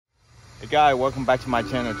Hey guys, welcome back to my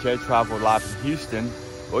channel, Jay Travel Live in Houston.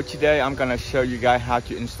 Well, today I'm gonna show you guys how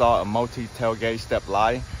to install a multi-tailgate step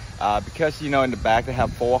light. Because you know in the back they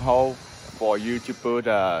have 4 holes for you to put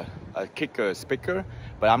a kicker speaker,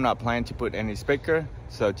 but I'm not planning to put any speaker.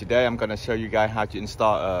 So today I'm gonna show you guys how to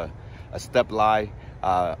install a step light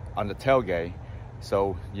on the tailgate.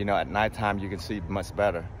 So you know at nighttime you can see much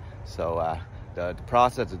better. So the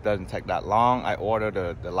process, it doesn't take that long. I ordered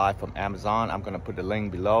the light from Amazon. I'm gonna put the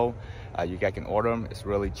link below. You guys can order them. It's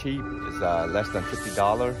really cheap. It's less than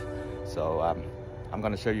 $50. So I'm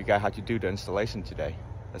gonna show you guys how to do the installation today.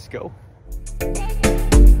 Let's go.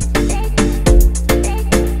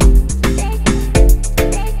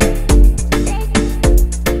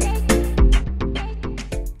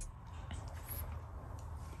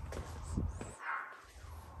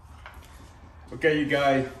 Okay, you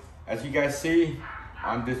guys, as you guys see,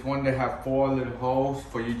 on this one they have 4 little holes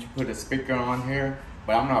for you to put a speaker on here,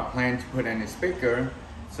 but I'm not planning to put any speaker.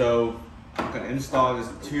 So I'm gonna install this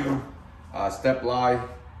 2 step light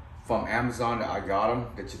from Amazon that I got them.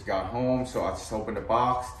 They just got home, so I just opened the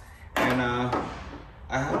box. And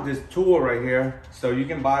I have this tool right here. So you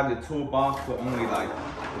can buy the toolbox for only like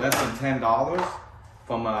less than $10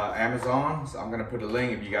 from Amazon. So I'm gonna put a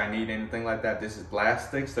link if you guys need anything like that. This is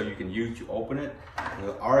plastic, so you can use to open it.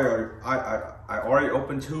 I already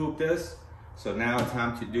opened 2 of this, so now it's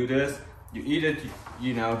time to do this. You either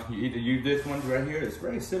use this one right here. It's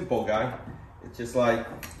very simple, guys. It's just like,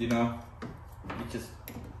 you know, you just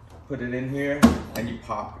put it in here and you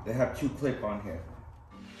pop it. They have 2 clips on here.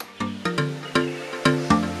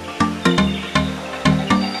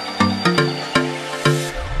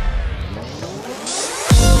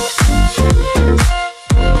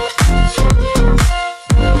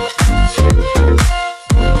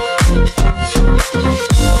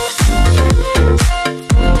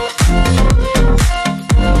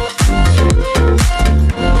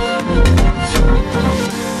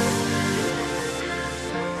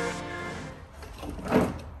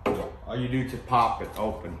 All you do to pop it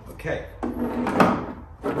open. Okay.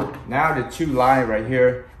 Now the 2 light right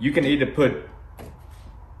here, you can either put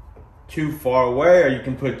 2 far away or you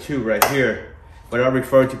can put 2 right here. But I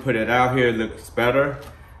prefer to put it out here, it looks better.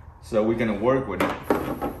 So we're gonna work with it.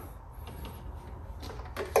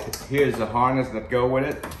 Here's the harness that go with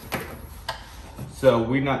it. So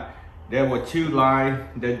there were 2 light,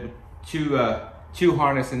 there were 2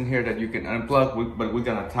 harness in here that you can unplug, but we're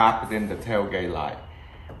gonna tap it in the tailgate light.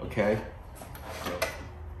 Okay.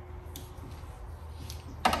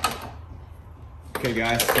 Okay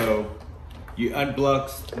guys, so you unplug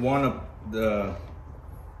one of the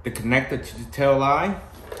connector to the tail light,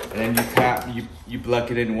 and then you plug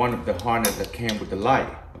it in one of the harness that came with the light.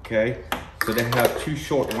 Okay, so they have 2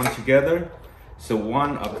 short ones together. So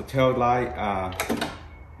one of the tail light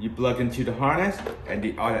you plug into the harness, and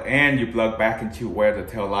the other end you plug back into where the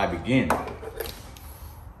tail light begins.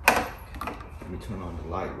 Let me turn on the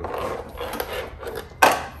light real quick.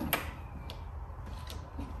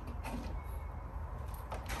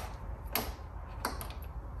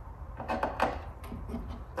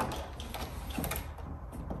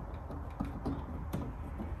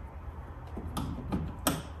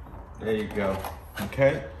 There you go.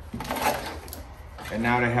 Okay. And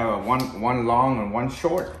now they have a one long and 1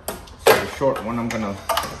 short. So the short one I'm gonna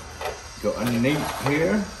go underneath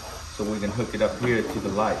here, so we can hook it up here to the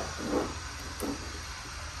light.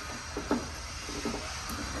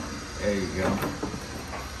 There you go.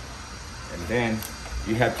 And then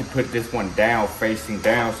you have to put this one down, facing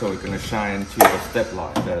down, so it's gonna shine into the step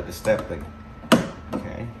light, the step thing.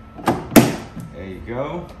 Okay. There you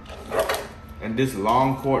go. And this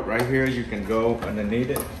long cord right here, you can go underneath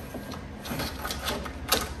it.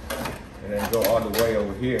 And then go all the way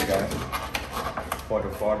over here, guys, for the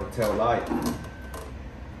tail light.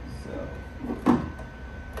 So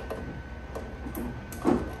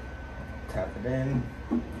tap it in.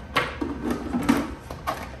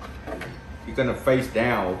 You're gonna face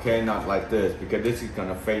down, okay? Not like this, because this is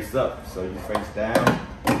gonna face up. So you face down.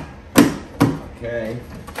 Okay.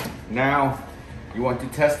 Now you want to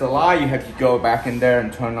test the light, you have to go back in there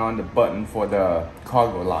and turn on the button for the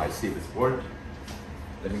cargo light. See if it's working.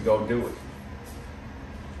 Let me go do it.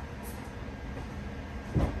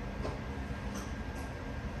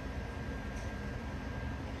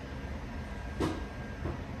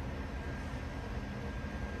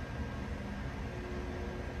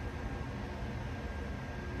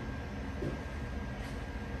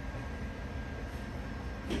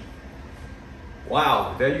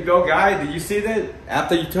 Wow, there you go, guys. Did you see that?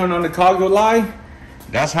 After you turn on the cargo light,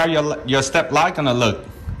 that's how your step light gonna look.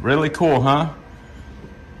 Really cool, huh?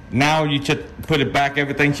 now you just put it back,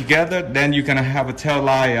 everything together. Then you're gonna have a tail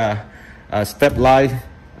light, step light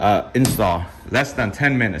install. Less than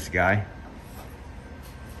 10 minutes, guy.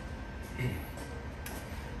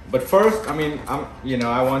 But first, I mean,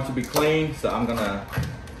 I want to be clean, so I'm gonna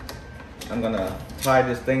tie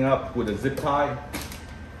this thing up with a zip tie.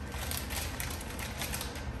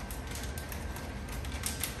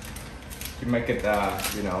 To make it,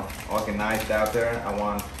 organized out there. I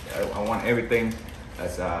want everything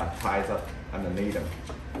that's ties up underneath them.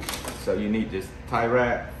 So you need this tie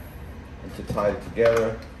rack and to tie it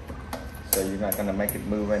together, so you're not gonna make it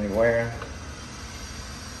move anywhere.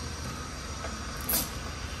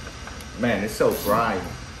 Man, it's so dry.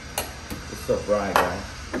 It's so dry, guys.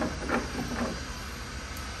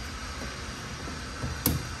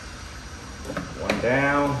 One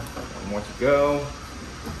down, one more to go.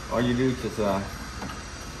 All you do is just tie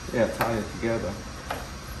it together.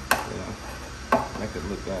 Make it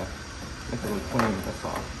look clean. That's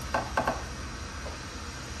all.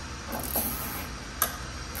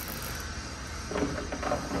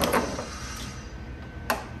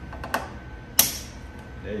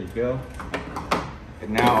 There you go. And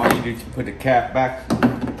now all you do is put the cap back.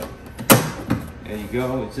 There you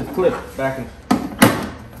go. It's just clip back and.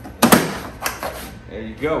 There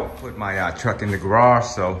you go. Put my truck in the garage,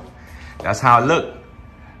 so that's how it look.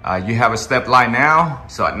 You have a step light now,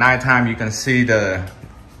 so at nighttime you can see the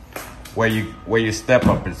where you step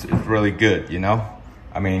up. It's really good, you know.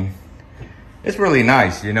 I mean, it's really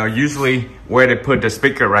nice, you know. Usually where they put the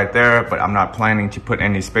speaker right there, but I'm not planning to put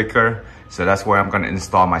any speaker, so that's where I'm gonna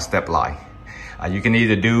install my step light. You can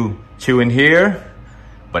either do 2 in here,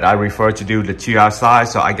 but I prefer to do the 2 outside,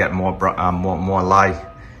 so I get more light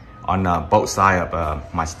on both sides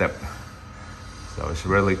of my step. So it's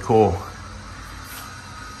really cool.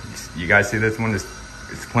 You guys see this one?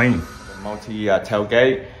 It's clean. Multi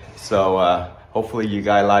tailgate. So hopefully you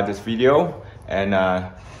guys like this video, and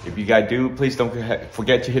if you guys do, please don't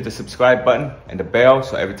forget to hit the subscribe button and the bell,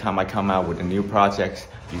 so every time I come out with a new project,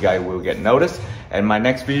 you guys will get noticed. And my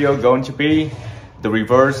next video going to be the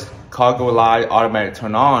reverse cargo light automatic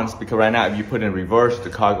turn ons, because right now if you put in reverse, the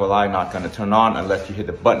cargo light not gonna turn on unless you hit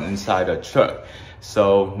the button inside the truck.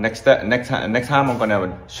 So next time I'm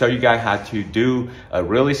gonna show you guys how to do a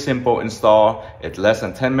really simple install. It's less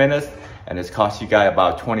than 10 minutes and it's cost you guys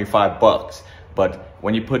about 25 bucks. But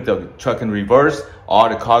when you put the truck in reverse, all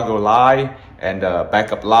the cargo light and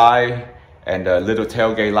backup light and the little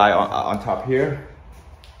tailgate light on top here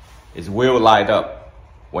is will light up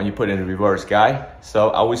when you put it in reverse, guys.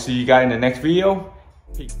 So I will see you guys in the next video.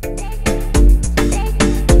 Peace.